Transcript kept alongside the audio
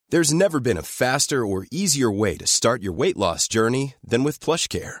There's never been a faster or easier way to start your weight loss journey than with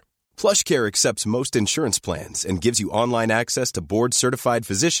PlushCare. PlushCare accepts most insurance plans and gives you online access to board-certified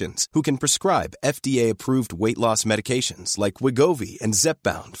physicians who can prescribe FDA-approved weight loss medications like Wegovy and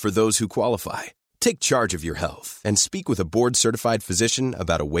Zepbound for those who qualify. Take charge of your health and speak with a board-certified physician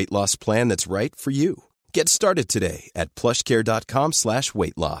about a weight loss plan that's right for you. Get started today at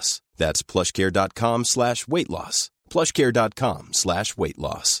plushcare.com/weight loss. That's plushcare.com/weight loss. plushcare.com/weight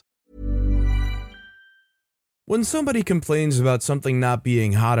loss. When somebody complains about something not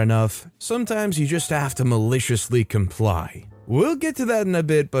being hot enough, sometimes you just have to maliciously comply. We'll get to that in a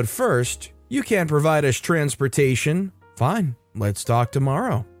bit, but first, you can't provide us transportation. Fine, let's talk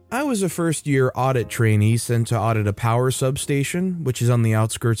tomorrow. I was a first-year audit trainee sent to audit a power substation, which is on the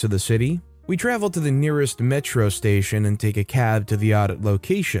outskirts of the city. We traveled to the nearest metro station and take a cab to the audit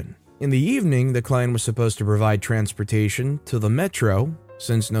location. In the evening, the client was supposed to provide transportation to the metro,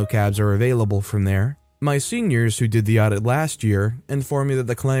 since no cabs are available from there. My seniors who did the audit last year informed me that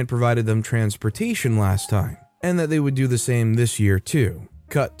the client provided them transportation last time, and that they would do the same this year too.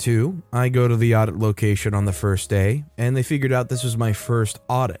 Cut to, I go to the audit location on the first day, and they figured out this was my first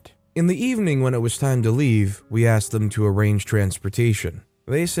audit. In the evening when it was time to leave, we asked them to arrange transportation.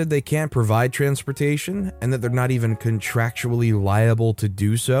 They said they can't provide transportation and that they're not even contractually liable to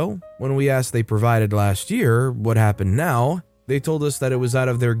do so. When we asked they provided last year, what happened now? They told us that it was out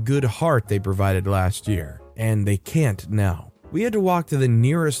of their good heart they provided last year, and they can't now. We had to walk to the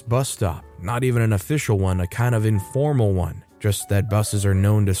nearest bus stop, not even an official one, a kind of informal one, just that buses are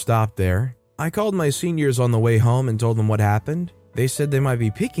known to stop there. I called my seniors on the way home and told them what happened. They said they might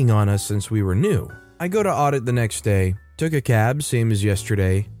be picking on us since we were new. I go to audit the next day, took a cab, same as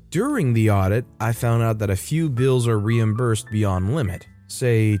yesterday. During the audit, I found out that a few bills are reimbursed beyond limit,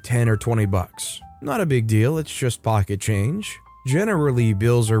 say 10 or 20 bucks. Not a big deal, it's just pocket change. Generally,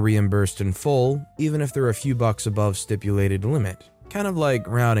 bills are reimbursed in full, even if they're a few bucks above stipulated limit. Kind of like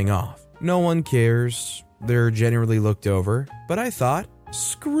rounding off. No one cares, they're generally looked over, but I thought,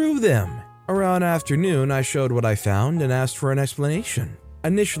 screw them. Around afternoon, I showed what I found and asked for an explanation.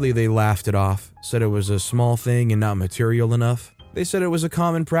 Initially, they laughed it off, said it was a small thing and not material enough. They said it was a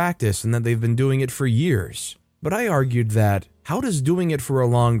common practice and that they've been doing it for years. But I argued that, how does doing it for a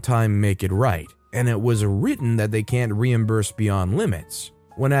long time make it right? And it was written that they can't reimburse beyond limits.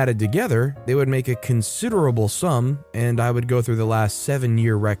 When added together, they would make a considerable sum, and I would go through the last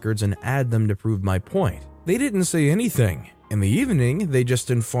 7-year records and add them to prove my point. They didn't say anything. In the evening, they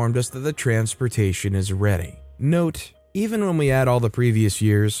just informed us that the transportation is ready. Note, even when we add all the previous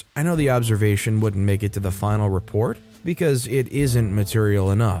years, I know the observation wouldn't make it to the final report because it isn't material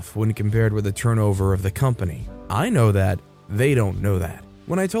enough when compared with the turnover of the company. I know that, they don't know that.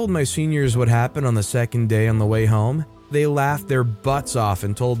 When I told my seniors what happened on the second day on the way home, they laughed their butts off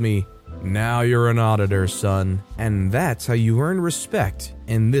and told me, "Now you're an auditor, son." And that's how you earn respect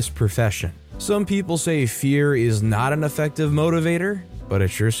in this profession. Some people say fear is not an effective motivator, but it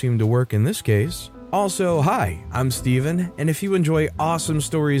sure seemed to work in this case. Also, hi, I'm Steven, and if you enjoy awesome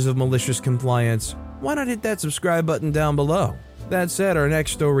stories of malicious compliance, why not hit that subscribe button down below? That said, our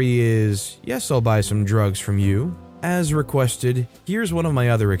next story is, yes, I'll buy some drugs from you. As requested, here's one of my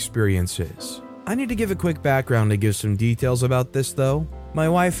other experiences. I need to give a quick background to give some details about this though. My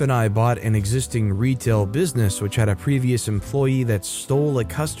wife and I bought an existing retail business which had a previous employee that stole a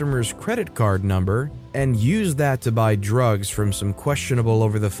customer's credit card number and used that to buy drugs from some questionable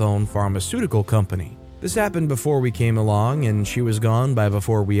over-the-phone pharmaceutical company. This happened before we came along and she was gone by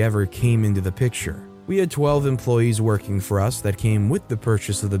before we ever came into the picture. We had 12 employees working for us that came with the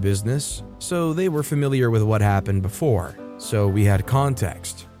purchase of the business, so they were familiar with what happened before, so we had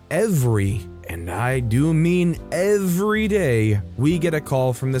context. And I do mean every day, we get a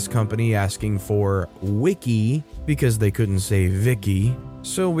call from this company asking for Wiki because they couldn't say Vicky,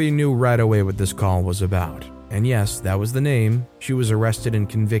 so we knew right away what this call was about. And yes, that was the name. She was arrested and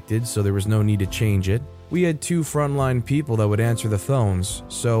convicted, so there was no need to change it. We had 2 frontline people that would answer the phones,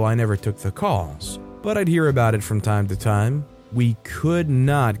 so I never took the calls. But I'd hear about it from time to time. We could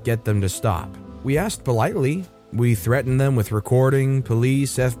not get them to stop. We asked politely. We threatened them with recording,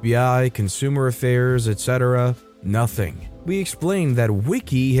 police, FBI, consumer affairs, etc. Nothing. We explained that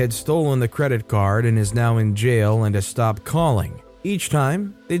Wiki had stolen the credit card and is now in jail and has stopped calling. Each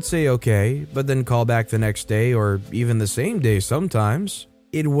time, they'd say okay, but then call back the next day or even the same day sometimes.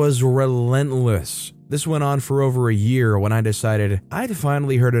 It was relentless. This went on for over a year when I decided I'd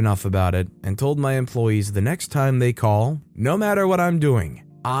finally heard enough about it and told my employees the next time they call, no matter what I'm doing,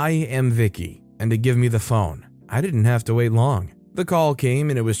 I am Vicky, and to give me the phone. I didn't have to wait long. The call came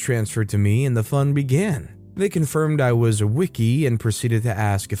and it was transferred to me and the fun began. They confirmed I was a wiki and proceeded to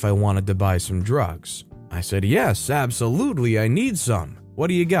ask if I wanted to buy some drugs. I said, yes, absolutely, I need some. What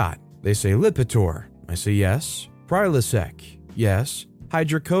do you got? They say Lipitor. I say, yes. Prilosec. Yes.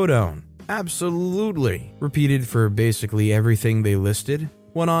 Hydrocodone. Absolutely. Repeated for basically everything they listed.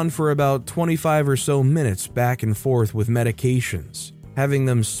 Went on for about 25 or so minutes back and forth with medications, having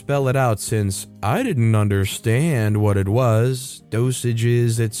them spell it out since I didn't understand what it was,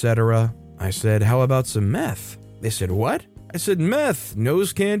 dosages, etc. I said, how about some meth? They said, what? I said, meth,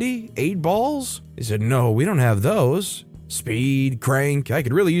 nose candy, 8 balls? They said, no, we don't have those. Speed, crank, I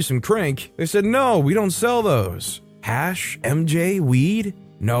could really use some crank. They said, no, we don't sell those. Hash, MJ, weed?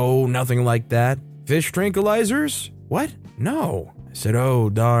 No, nothing like that. Fish tranquilizers? What? No. I said, oh,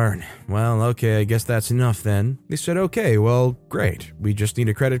 darn. Well, okay, I guess that's enough then. They said, okay, well, great. We just need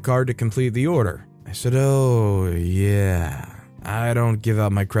a credit card to complete the order. I said, oh, yeah. I don't give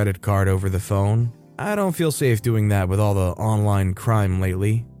out my credit card over the phone. I don't feel safe doing that with all the online crime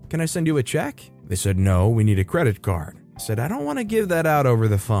lately. Can I send you a check? They said, no, we need a credit card. I said, I don't want to give that out over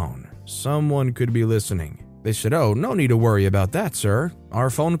the phone. Someone could be listening. They said, oh, no need to worry about that, sir.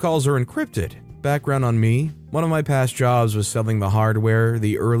 Our phone calls are encrypted. Background on me. One of my past jobs was selling the hardware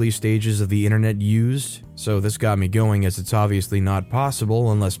the early stages of the internet used, so this got me going as it's obviously not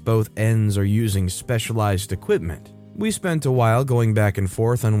possible unless both ends are using specialized equipment. We spent a while going back and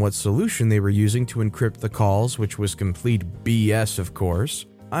forth on what solution they were using to encrypt the calls, which was complete BS, of course.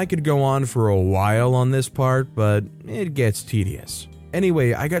 I could go on for a while on this part, but it gets tedious.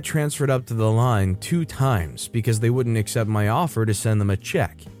 Anyway, I got transferred up to the line 2 times because they wouldn't accept my offer to send them a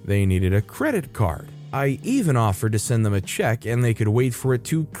check. They needed a credit card. I even offered to send them a check and they could wait for it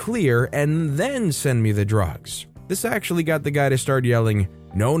to clear and then send me the drugs. This actually got the guy to start yelling,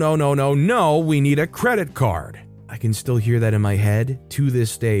 no, we need a credit card. I can still hear that in my head to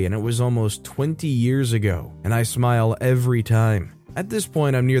this day, and it was almost 20 years ago, and I smile every time. At this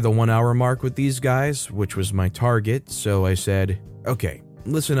point, I'm near the 1 hour mark with these guys, which was my target, so I said, okay,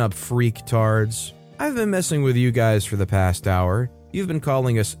 listen up, freak-tards. I've been messing with you guys for the past hour. You've been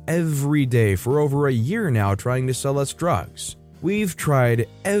calling us every day for over a year now trying to sell us drugs. We've tried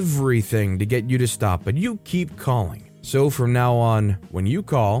everything to get you to stop, but you keep calling. So from now on, when you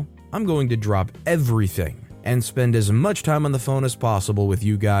call, I'm going to drop everything and spend as much time on the phone as possible with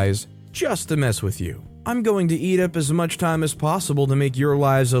you guys just to mess with you. I'm going to eat up as much time as possible to make your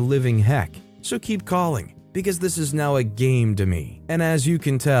lives a living heck. So keep calling, because this is now a game to me. And as you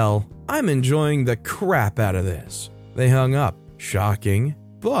can tell, I'm enjoying the crap out of this. They hung up. Shocking.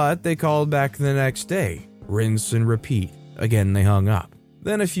 But they called back the next day. Rinse and repeat. Again, they hung up.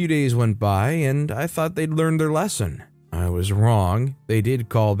 Then a few days went by, and I thought they'd learned their lesson. I was wrong. They did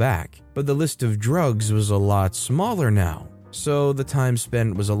call back, but the list of drugs was a lot smaller now, so the time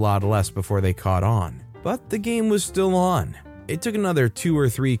spent was a lot less before they caught on. But the game was still on. It took another 2 or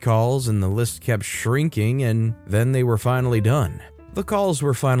 3 calls and the list kept shrinking, and then they were finally done. The calls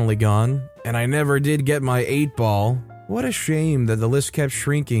were finally gone, and I never did get my 8-ball. What a shame that the list kept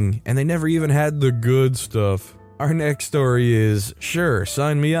shrinking and they never even had the good stuff. Our next story is, sure,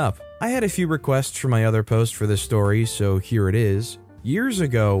 sign me up. I had a few requests for my other post for this story, so here it is. Years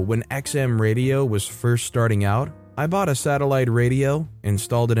ago, when XM radio was first starting out, I bought a satellite radio,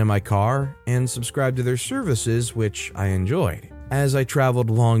 installed it in my car, and subscribed to their services, which I enjoyed. As I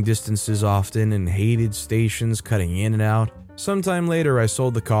traveled long distances often and hated stations cutting in and out, sometime later I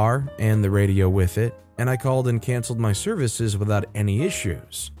sold the car and the radio with it, and I called and canceled my services without any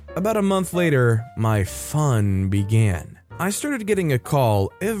issues. About a month later, my fun began. I started getting a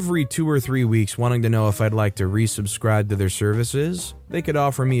call every 2 or 3 weeks wanting to know if I'd like to resubscribe to their services. They could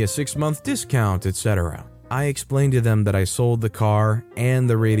offer me a 6-month discount, etc. I explained to them that I sold the car and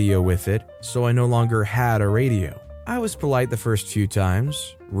the radio with it, so I no longer had a radio. I was polite the first few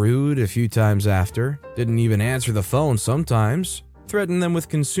times, rude a few times after, didn't even answer the phone sometimes, threatened them with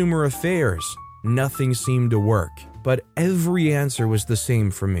consumer affairs. Nothing seemed to work, but every answer was the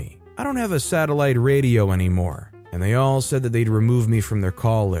same for me. I don't have a satellite radio anymore. And they all said that they'd remove me from their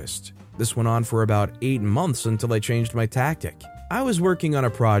call list. This went on for about 8 months until I changed my tactic. I was working on a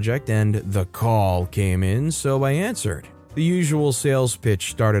project and the call came in, so I answered. The usual sales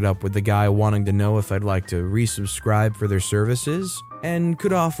pitch started up with the guy wanting to know if I'd like to resubscribe for their services and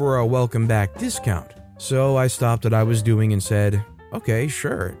could offer a welcome back discount. So I stopped what I was doing and said, okay,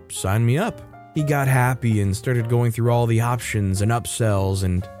 sure, sign me up. He got happy and started going through all the options and upsells,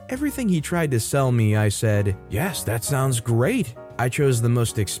 and everything he tried to sell me, I said, yes, that sounds great. I chose the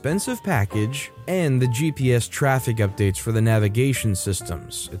most expensive package and the GPS traffic updates for the navigation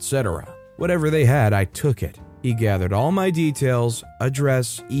systems, etc. Whatever they had, I took it. He gathered all my details,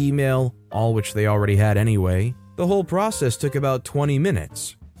 address, email, all which they already had anyway. The whole process took about 20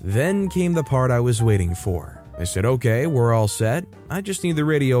 minutes. Then came the part I was waiting for. I said, okay, we're all set. I just need the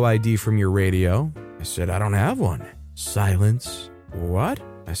radio ID from your radio. I said, I don't have one. Silence. What?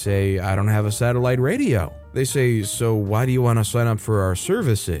 I say, I don't have a satellite radio. They say, so why do you want to sign up for our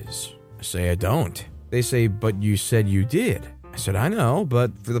services? I say, I don't. They say, but you said you did. I said, I know,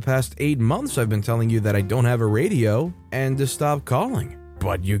 but for the past 8 months I've been telling you that I don't have a radio and to stop calling.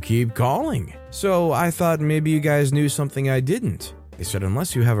 But you keep calling. So I thought maybe you guys knew something I didn't. They said,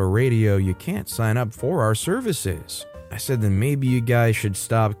 unless you have a radio, you can't sign up for our services. I said, then maybe you guys should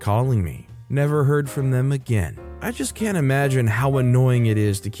stop calling me. Never heard from them again. I just can't imagine how annoying it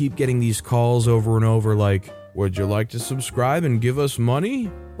is to keep getting these calls over and over like, would you like to subscribe and give us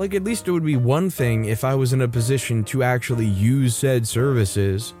money? Like, at least it would be one thing if I was in a position to actually use said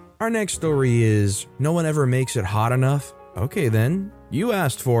services. Our next story is, no one ever makes it hot enough? Okay then, you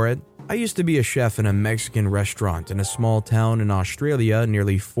asked for it. I used to be a chef in a Mexican restaurant in a small town in Australia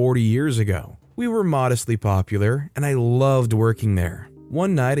nearly 40 years ago. We were modestly popular, and I loved working there.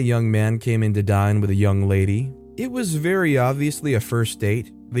 One night, a young man came in to dine with a young lady. It was very obviously a first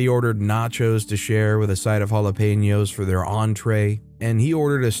date. They ordered nachos to share with a side of jalapenos for their entree, and he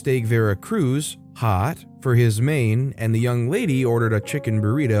ordered a steak Veracruz, hot, for his main, and the young lady ordered a chicken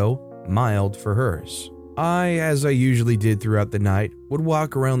burrito, mild, for hers. I, as I usually did throughout the night, would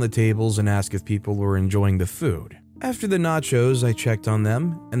walk around the tables and ask if people were enjoying the food. After the nachos, I checked on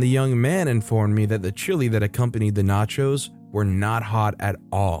them, and the young man informed me that the chili that accompanied the nachos were not hot at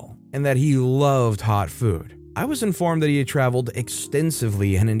all, and that he loved hot food. I was informed that he had traveled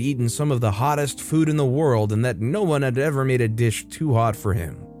extensively and had eaten some of the hottest food in the world and that no one had ever made a dish too hot for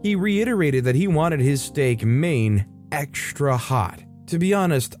him. He reiterated that he wanted his steak main extra hot. To be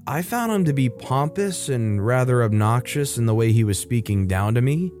honest, I found him to be pompous and rather obnoxious in the way he was speaking down to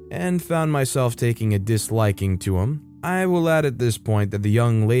me, and found myself taking a disliking to him. I will add at this point that the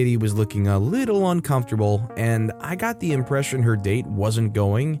young lady was looking a little uncomfortable, and I got the impression her date wasn't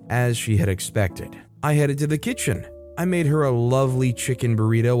going as she had expected. I headed to the kitchen. I made her a lovely chicken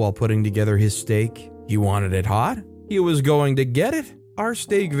burrito while putting together his steak. He wanted it hot. He was going to get it. Our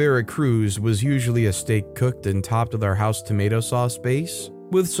steak Veracruz was usually a steak cooked and topped with our house tomato sauce base,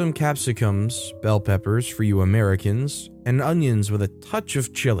 with some capsicums, bell peppers for you Americans, and onions with a touch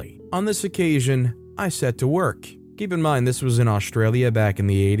of chili. On this occasion, I set to work. Keep in mind this was in Australia back in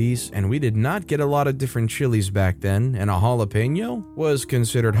the 80s, and we did not get a lot of different chilies back then, and a jalapeno was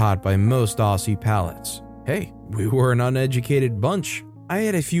considered hot by most Aussie palates. Hey, we were an uneducated bunch. I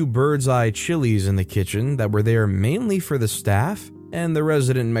had a few bird's eye chilies in the kitchen that were there mainly for the staff and the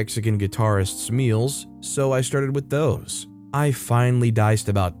resident Mexican guitarist's meals, so I started with those. I finally diced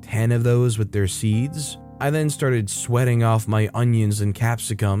about 10 of those with their seeds. I then started sweating off my onions and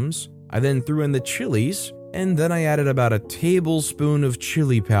capsicums. I then threw in the chilies, and then I added about a tablespoon of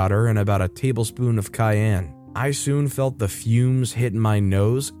chili powder and about a tablespoon of cayenne. I soon felt the fumes hit my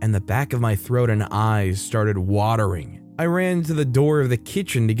nose, and the back of my throat and eyes started watering. I ran to the door of the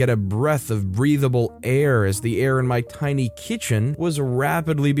kitchen to get a breath of breathable air as the air in my tiny kitchen was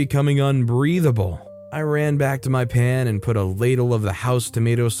rapidly becoming unbreathable. I ran back to my pan and put a ladle of the house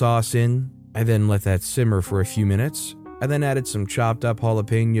tomato sauce in. I then let that simmer for a few minutes. I then added some chopped up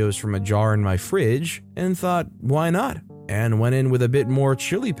jalapenos from a jar in my fridge and thought, why not? And went in with a bit more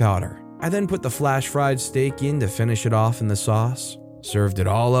chili powder. I then put the flash fried steak in to finish it off in the sauce, served it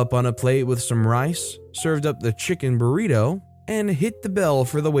all up on a plate with some rice, served up the chicken burrito, and hit the bell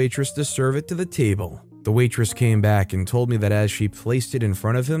for the waitress to serve it to the table. The waitress came back and told me that as she placed it in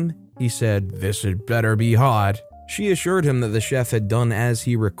front of him, he said, "This had better be hot." She assured him that the chef had done as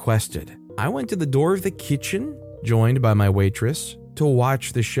he requested. I went to the door of the kitchen, joined by my waitress, to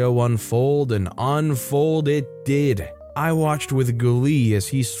watch the show unfold, and unfold it did. I watched with glee as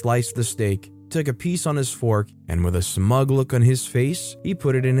he sliced the steak, took a piece on his fork, and with a smug look on his face, he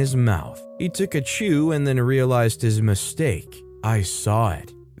put it in his mouth. He took a chew and then realized his mistake. I saw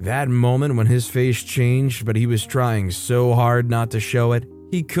it. That moment when his face changed, but he was trying so hard not to show it,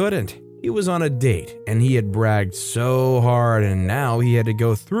 he couldn't. He was on a date, and he had bragged so hard, and now he had to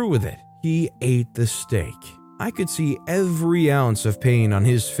go through with it. He ate the steak. I could see every ounce of pain on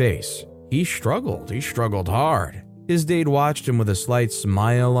his face. He struggled hard. His date watched him with a slight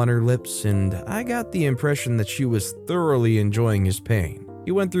smile on her lips, and I got the impression that she was thoroughly enjoying his pain.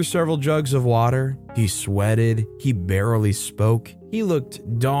 He went through several jugs of water, he sweated, he barely spoke, he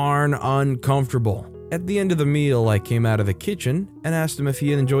looked darn uncomfortable. At the end of the meal, I came out of the kitchen and asked him if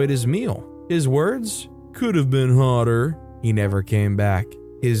he enjoyed his meal. His words? Could have been hotter. He never came back.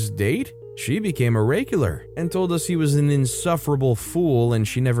 His date? she became a regular and told us he was an insufferable fool and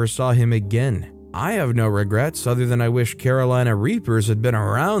she never saw him again. I have no regrets other than I wish Carolina Reapers had been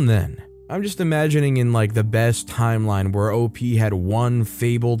around then. I'm just imagining in like the best timeline where OP had one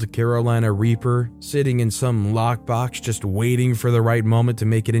fabled Carolina Reaper sitting in some lockbox just waiting for the right moment to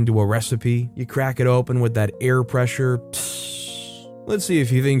make it into a recipe. You crack it open with that air pressure. Psst. Let's see if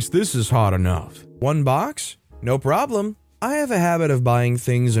he thinks this is hot enough. One box? No problem. I have a habit of buying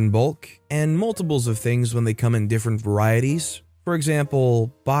things in bulk and multiples of things when they come in different varieties. For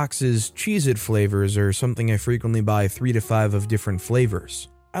example, boxes Cheez-It flavors are something I frequently buy 3 to 5 of different flavors.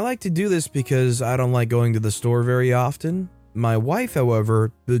 I like to do this because I don't like going to the store very often. My wife,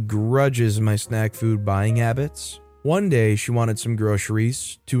 however, begrudges my snack food buying habits. One day, she wanted some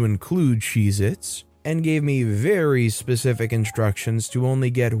groceries, to include Cheez-Its, and gave me very specific instructions to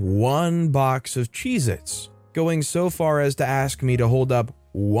only get one box of Cheez-Its, going so far as to ask me to hold up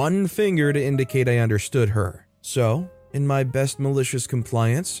one finger to indicate I understood her. So, in my best malicious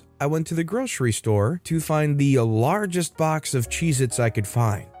compliance, I went to the grocery store to find the largest box of Cheez-Its I could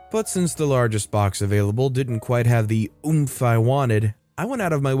find. But since the largest box available didn't quite have the oomph I wanted, I went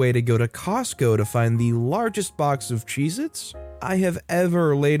out of my way to go to Costco to find the largest box of Cheez-Its I have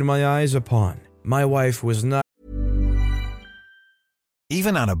ever laid my eyes upon. My wife was not.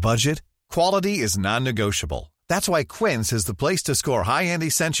 Even on a budget, quality is non-negotiable. That's why Quince is the place to score high-end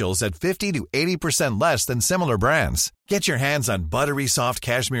essentials at 50 to 80% less than similar brands. Get your hands on buttery soft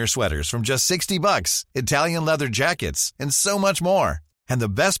cashmere sweaters from just $60, Italian leather jackets, and so much more. And the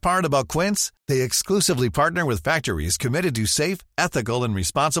best part about Quince, they exclusively partner with factories committed to safe, ethical, and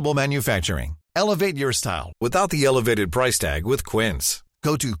responsible manufacturing. Elevate your style without the elevated price tag with Quince.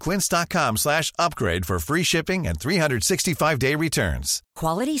 Go to quince.com/upgrade for free shipping and 365-day returns.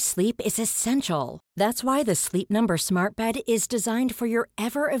 Quality sleep is essential. That's why the Sleep Number Smart Bed is designed for your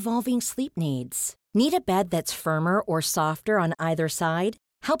ever-evolving sleep needs. Need a bed that's firmer or softer on either side?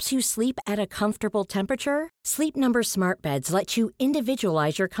 Helps you sleep at a comfortable temperature? Sleep Number Smart Beds let you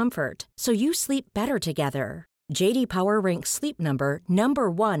individualize your comfort, so you sleep better together. J.D. Power ranks Sleep Number number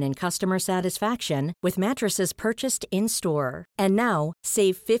 1 in customer satisfaction with mattresses purchased in-store. And now,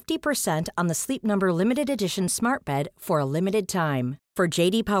 save 50% on the Sleep Number Limited Edition Smart Bed for a limited time. For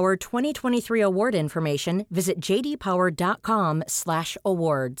J.D. Power 2023 award information, visit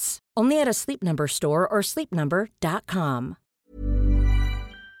jdpower.com/awards. Only at a Sleep Number store or sleepnumber.com.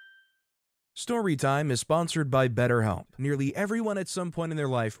 Storytime is sponsored by BetterHelp. Nearly everyone at some point in their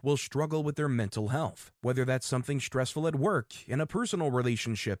life will struggle with their mental health, whether that's something stressful at work, in a personal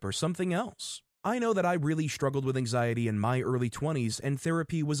relationship, or something else. I know that I really struggled with anxiety in my early 20s, and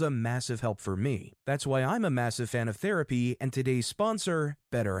therapy was a massive help for me. That's why I'm a massive fan of therapy and today's sponsor,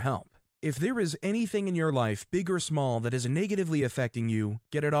 BetterHelp. If there is anything in your life, big or small, that is negatively affecting you,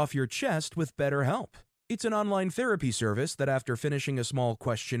 get it off your chest with BetterHelp. It's an online therapy service that, after finishing a small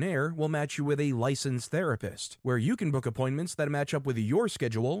questionnaire, will match you with a licensed therapist, where you can book appointments that match up with your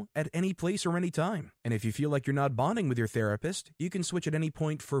schedule at any place or any time. And if you feel like you're not bonding with your therapist, you can switch at any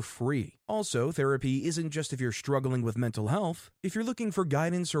point for free. Also, therapy isn't just if you're struggling with mental health. If you're looking for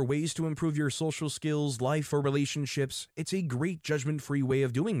guidance or ways to improve your social skills, life, or relationships, it's a great judgment-free way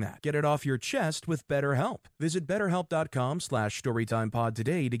of doing that. Get it off your chest with BetterHelp. Visit BetterHelp.com/StorytimePod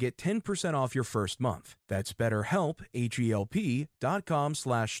today to get 10% off your first month. That's BetterHelp,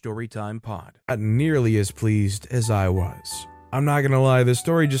 HELP.com/StorytimePod. Not nearly as pleased as I was. I'm not gonna lie, this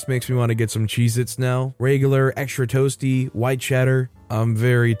story just makes me want to get some Cheez-Its now. Regular, extra toasty, white cheddar. I'm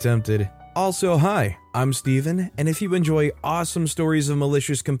very tempted. Also, hi, I'm Steven, and if you enjoy awesome stories of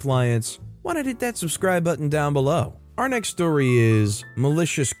malicious compliance, why not hit that subscribe button down below? Our next story is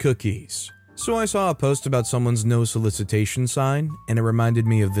malicious cookies. So I saw a post about someone's no solicitation sign, and it reminded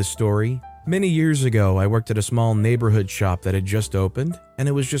me of this story. Many years ago, I worked at a small neighborhood shop that had just opened, and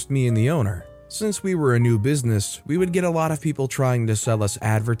it was just me and the owner. Since we were a new business, we would get a lot of people trying to sell us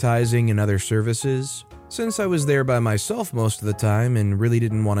advertising and other services. Since I was there by myself most of the time and really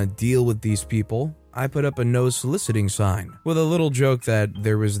didn't want to deal with these people, I put up a no soliciting sign, with a little joke that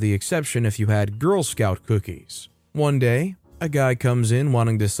there was the exception if you had Girl Scout cookies. One day, a guy comes in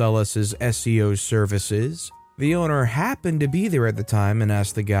wanting to sell us his SEO services. The owner happened to be there at the time and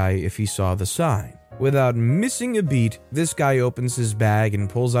asked the guy if he saw the sign. Without missing a beat, this guy opens his bag and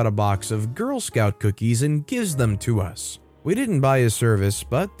pulls out a box of Girl Scout cookies and gives them to us. We didn't buy his service,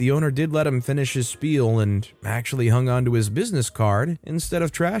 but the owner did let him finish his spiel and actually hung on to his business card instead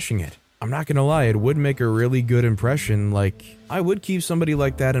of trashing it. I'm not gonna lie, it would make a really good impression. I would keep somebody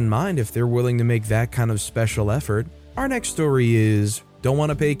like that in mind if they're willing to make that kind of special effort. Our next story is, don't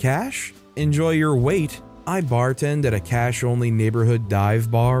want to pay cash? Enjoy your wait I bartend at a cash-only neighborhood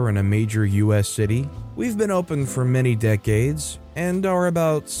dive bar in a major US city. We've been open for many decades and are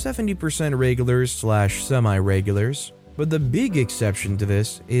about 70% regulars/semi-regulars. But the big exception to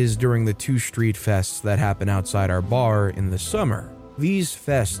this is during the 2 street fests that happen outside our bar in the summer. These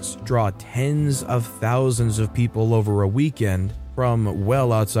fests draw tens of thousands of people over a weekend from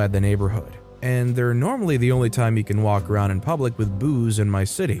well outside the neighborhood, and they're normally the only time you can walk around in public with booze in my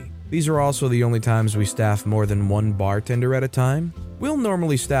city. These are also the only times we staff more than 1 bartender at a time. We'll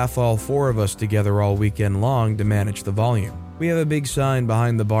normally staff all 4 of us together all weekend long to manage the volume. We have a big sign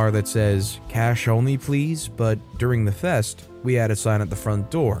behind the bar that says, "Cash only please," but during the fest, we had a sign at the front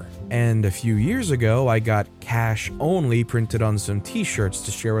door. And a few years ago, I got "Cash only" printed on some t-shirts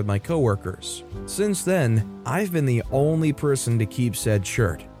to share with my coworkers. Since then, I've been the only person to keep said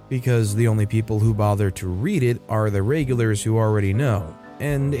shirt, because the only people who bother to read it are the regulars who already know,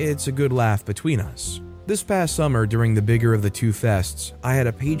 and it's a good laugh between us. This past summer, during the bigger of the 2 fests, I had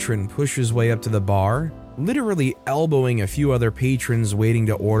a patron push his way up to the bar, literally elbowing a few other patrons waiting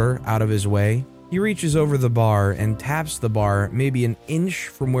to order out of his way. He reaches over the bar and taps the bar maybe an inch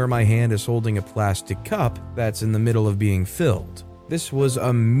from where my hand is holding a plastic cup that's in the middle of being filled. This was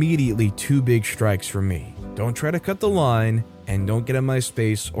immediately 2 big strikes for me. Don't try to cut the line, and don't get in my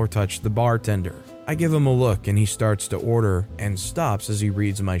space or touch the bartender. I give him a look and he starts to order and stops as he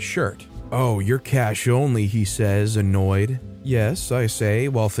reads my shirt. "Oh, you're cash only," he says, annoyed. "Yes," I say,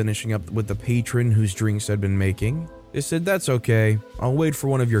 while finishing up with the patron whose drinks I'd been making. They said, "That's okay. I'll wait for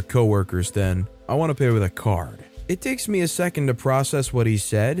one of your coworkers then. I want to pay with a card." It takes me a second to process what he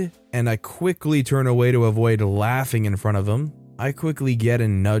said, and I quickly turn away to avoid laughing in front of him. I quickly get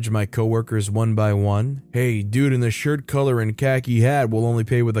and nudge my coworkers one by one. "Hey, dude in the shirt color and khaki hat will only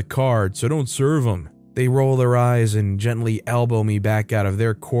pay with a card, so don't serve him." They roll their eyes and gently elbow me back out of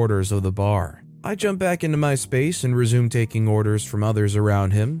their quarters of the bar. I jump back into my space and resume taking orders from others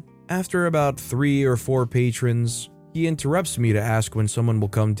around him. After about 3 or 4 patrons, he interrupts me to ask when someone will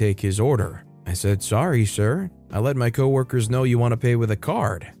come take his order. I said, "Sorry, sir. I let my coworkers know you want to pay with a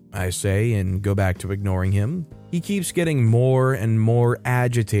card," I say, and go back to ignoring him. He keeps getting more and more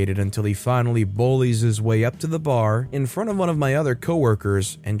agitated until he finally bullies his way up to the bar in front of one of my other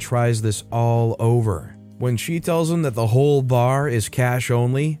coworkers and tries this all over. When she tells him that the whole bar is cash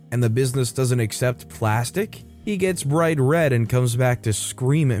only and the business doesn't accept plastic, he gets bright red and comes back to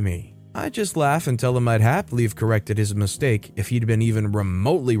scream at me. I just laugh and tell him I'd happily have corrected his mistake if he'd been even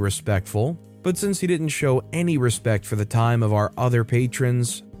remotely respectful, but since he didn't show any respect for the time of our other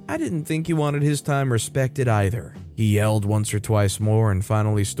patrons, I didn't think he wanted his time respected either. He yelled once or twice more and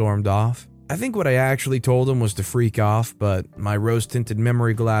finally stormed off. I think what I actually told him was to freak off, but my rose-tinted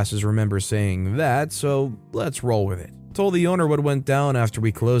memory glasses remember saying that, so let's roll with it. Told the owner what went down after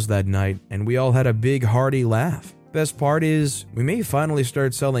we closed that night, and we all had a big hearty laugh. Best part is, we may finally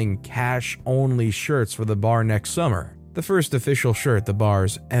start selling cash-only shirts for the bar next summer. The first official shirt the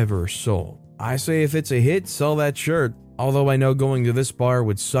bar's ever sold. I say if it's a hit, sell that shirt. Although I know going to this bar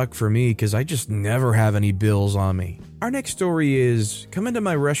would suck for me because I just never have any bills on me. Our next story is, come into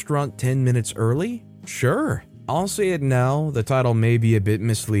my restaurant 10 minutes early? Sure. I'll say it now, the title may be a bit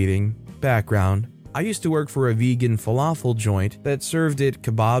misleading. Background. I used to work for a vegan falafel joint that served it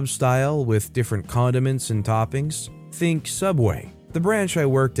kebab style with different condiments and toppings. Think Subway. The branch I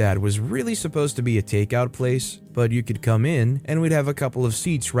worked at was really supposed to be a takeout place, but you could come in and we'd have a couple of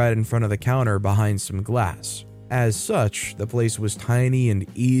seats right in front of the counter behind some glass. As such, the place was tiny and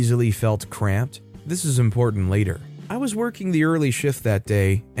easily felt cramped. This is important later. I was working the early shift that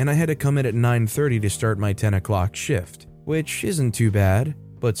day, and I had to come in at 9:30 to start my 10 o'clock shift, which isn't too bad,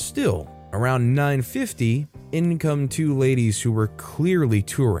 but still, around 9:50, in come 2 ladies who were clearly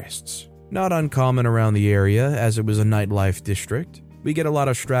tourists. Not uncommon around the area, as it was a nightlife district. We get a lot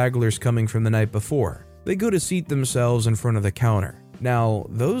of stragglers coming from the night before. They go to seat themselves in front of the counter. Now,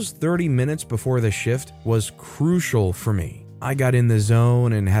 those 30 minutes before the shift was crucial for me. I got in the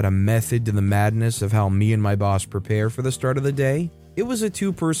zone and had a method to the madness of how me and my boss prepare for the start of the day. It was a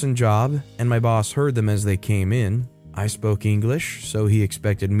 2-person job, and my boss heard them as they came in. I spoke English, so he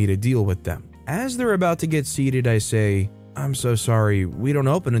expected me to deal with them. As they're about to get seated, I say, "I'm so sorry, we don't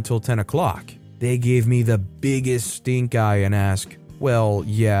open until 10 o'clock. They gave me the biggest stink eye and ask, "Well,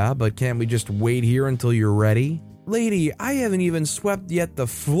 yeah, but can't we just wait here until you're ready?" "Lady, I haven't even swept yet the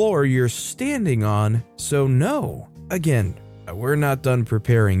floor you're standing on, so no." Again, we're not done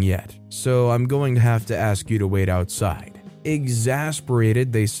preparing yet, so I'm going to have to ask you to wait outside.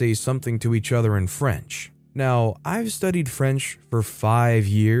 Exasperated, they say something to each other in French. Now, I've studied French for 5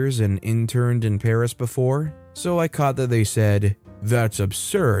 years and interned in Paris before, so I caught that they said, "That's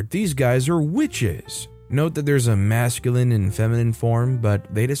absurd, these guys are witches." Note that there's a masculine and feminine form,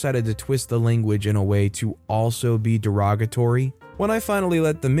 but they decided to twist the language in a way to also be derogatory. When I finally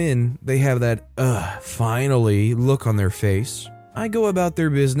let them in, they have that, finally look on their face. I go about their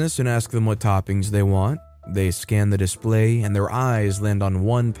business and ask them what toppings they want. They scan the display and their eyes land on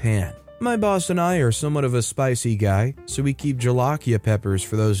one pan. My boss and I are somewhat of a spicy guy, so we keep jalapeño peppers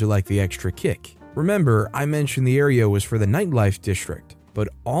for those who like the extra kick. Remember, I mentioned the area was for the nightlife district, but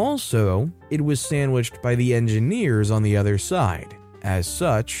also it was sandwiched by the engineers on the other side. As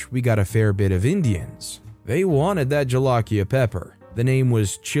such, we got a fair bit of Indians. They wanted that jalapeño pepper. The name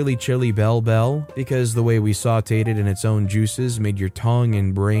was Chili Chili Bell Bell because the way we sauteed it in its own juices made your tongue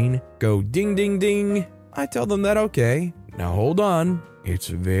and brain go ding ding ding. I tell them that okay, now hold on, it's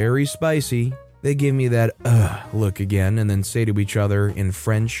very spicy. They give me that look again and then say to each other in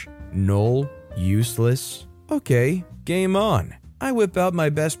French, null, useless. Okay, game on. I whip out my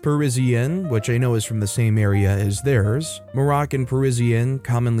best Parisienne, which I know is from the same area as theirs. Moroccan Parisienne,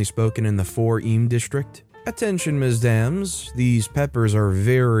 commonly spoken in the 4 district. Attention, mesdames, these peppers are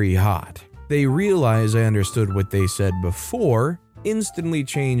very hot. They realize I understood what they said before, instantly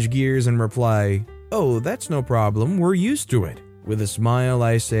change gears and reply, oh, that's no problem, we're used to it. With a smile,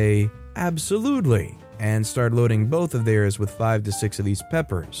 I say, absolutely, and start loading both of theirs with 5 to 6 of these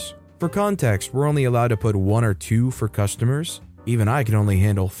peppers. For context, we're only allowed to put 1 or 2 for customers. Even I can only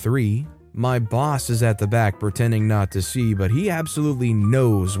handle 3. My boss is at the back pretending not to see, but he absolutely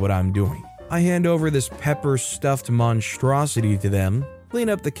knows what I'm doing. I hand over this pepper-stuffed monstrosity to them, clean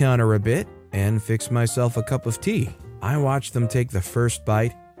up the counter a bit, and fix myself a cup of tea. I watch them take the first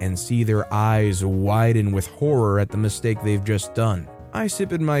bite and see their eyes widen with horror at the mistake they've just done. I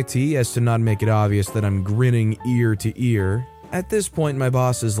sip at my tea as to not make it obvious that I'm grinning ear to ear. At this point, my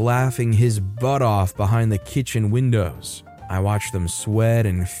boss is laughing his butt off behind the kitchen windows. I watch them sweat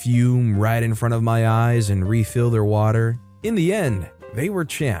and fume right in front of my eyes and refill their water. In the end, they were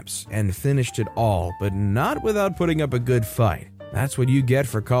champs and finished it all, but not without putting up a good fight. That's what you get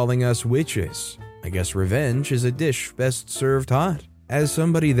for calling us witches. I guess revenge is a dish best served hot. As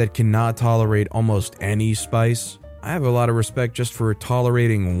somebody that cannot tolerate almost any spice, I have a lot of respect just for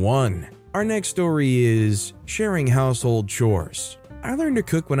tolerating one. Our next story is sharing household chores. I learned to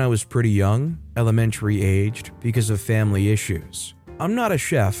cook when I was pretty young, elementary aged, because of family issues. I'm not a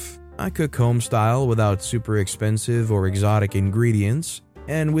chef. I cook home style without super expensive or exotic ingredients,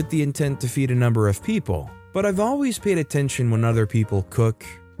 and with the intent to feed a number of people. But I've always paid attention when other people cook,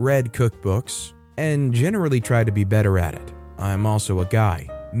 read cookbooks, and generally try to be better at it. I'm also a guy.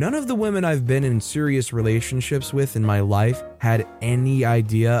 None of the women I've been in serious relationships with in my life had any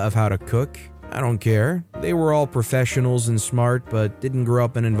idea of how to cook. I don't care. They were all professionals and smart, but didn't grow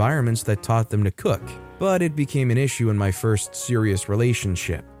up in environments that taught them to cook. But it became an issue in my first serious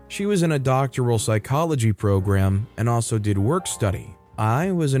relationship. She was in a doctoral psychology program and also did work study.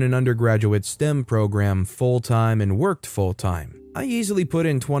 I was in an undergraduate STEM program full-time and worked full-time. I easily put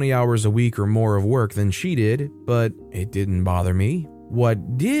in 20 hours a week or more of work than she did, but it didn't bother me.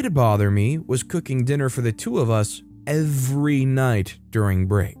 What did bother me was cooking dinner for the two of us every night during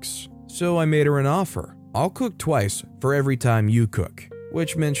breaks. So I made her an offer. I'll cook twice for every time you cook,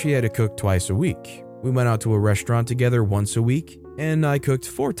 which meant she had to cook twice a week. We went out to a restaurant together once a week, and I cooked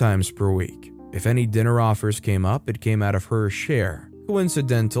 4 times per week. If any dinner offers came up, it came out of her share.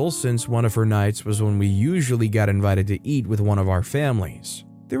 Coincidental, since one of her nights was when we usually got invited to eat with one of our families.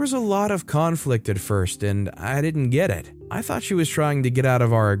 There was a lot of conflict at first, and I didn't get it. I thought she was trying to get out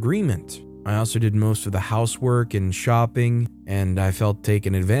of our agreement. I also did most of the housework and shopping, and I felt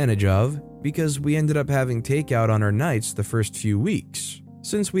taken advantage of because we ended up having takeout on our nights the first few weeks.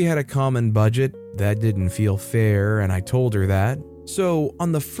 Since we had a common budget, that didn't feel fair, and I told her that. So,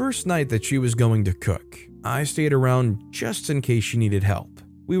 on the first night that she was going to cook, I stayed around just in case she needed help.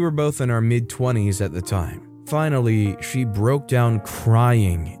 We were both in our mid-20s at the time. Finally, she broke down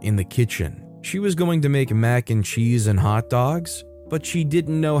crying in the kitchen. She was going to make mac and cheese and hot dogs, but she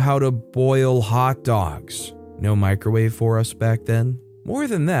didn't know how to boil hot dogs. No microwave for us back then. More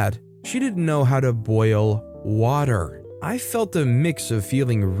than that, she didn't know how to boil water. I felt a mix of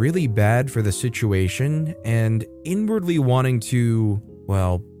feeling really bad for the situation and inwardly wanting to,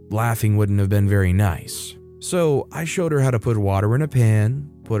 well, laughing wouldn't have been very nice. So I showed her how to put water in a pan,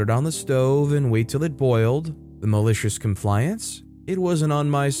 put it on the stove, and wait till it boiled. The malicious compliance? It wasn't on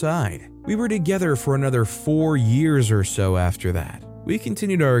my side. We were together for another 4 years or so after that. We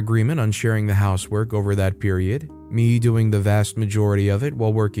continued our agreement on sharing the housework over that period, me doing the vast majority of it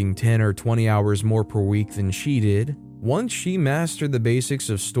while working 10 or 20 hours more per week than she did. Once she mastered the basics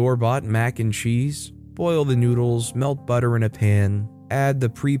of store-bought mac and cheese, boil the noodles, melt butter in a pan, add the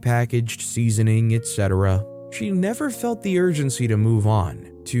prepackaged seasoning, etc. She never felt the urgency to move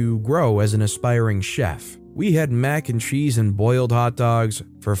on, to grow as an aspiring chef. We had mac and cheese and boiled hot dogs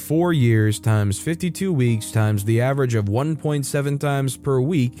for 4 years times 52 weeks times the average of 1.7 times per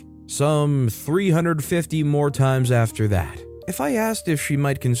week, some 350 more times after that. If I asked if she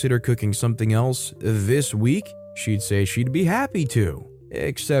might consider cooking something else this week, she'd say she'd be happy to.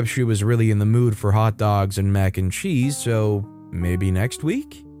 Except she was really in the mood for hot dogs and mac and cheese, so maybe next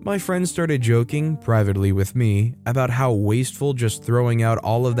week? My friends started joking, privately with me, about how wasteful just throwing out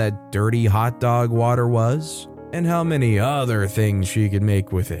all of that dirty hot dog water was, and how many other things she could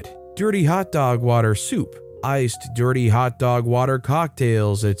make with it. Dirty hot dog water soup, iced dirty hot dog water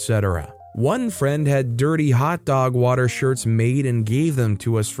cocktails, etc. One friend had dirty hot dog water shirts made and gave them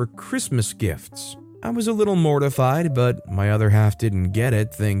to us for Christmas gifts. I was a little mortified, but my other half didn't get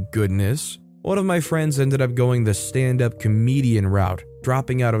it, thank goodness. One of my friends ended up going the stand-up comedian route,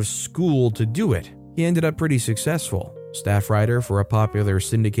 dropping out of school to do it. He ended up pretty successful, staff writer for a popular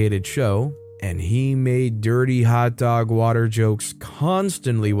syndicated show, and he made dirty hot dog water jokes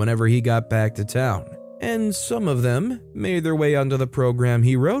constantly whenever he got back to town. And some of them made their way onto the program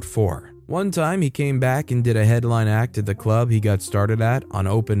he wrote for. One time he came back and did a headline act at the club he got started at on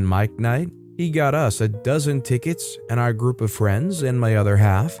open mic night. He got us a dozen tickets, and our group of friends and my other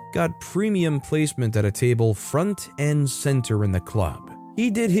half got premium placement at a table front and center in the club.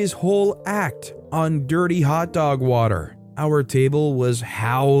 He did his whole act on dirty hot dog water. Our table was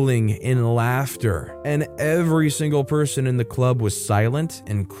howling in laughter, and every single person in the club was silent,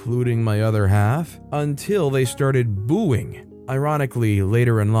 including my other half, until they started booing. Ironically,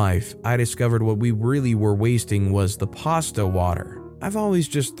 later in life, I discovered what we really were wasting was the pasta water. I've always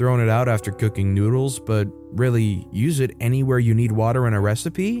just thrown it out after cooking noodles, but really, use it anywhere you need water in a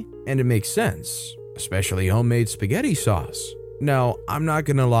recipe, and it makes sense, especially homemade spaghetti sauce. Now, I'm not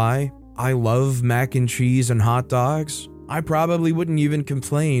gonna lie, I love mac and cheese and hot dogs. I probably wouldn't even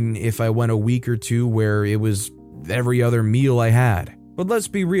complain if I went a week or two where it was every other meal I had. But let's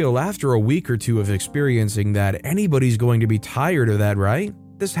be real, after a week or two of experiencing that, anybody's going to be tired of that, right?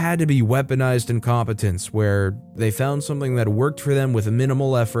 This had to be weaponized incompetence, where they found something that worked for them with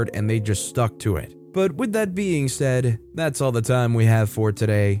minimal effort and they just stuck to it. But with that being said, that's all the time we have for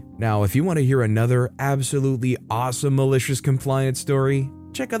today. Now, if you want to hear another absolutely awesome malicious compliance story,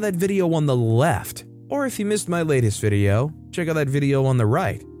 check out that video on the left. Or if you missed my latest video, check out that video on the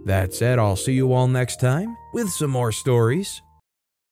right. That said, I'll see you all next time with some more stories.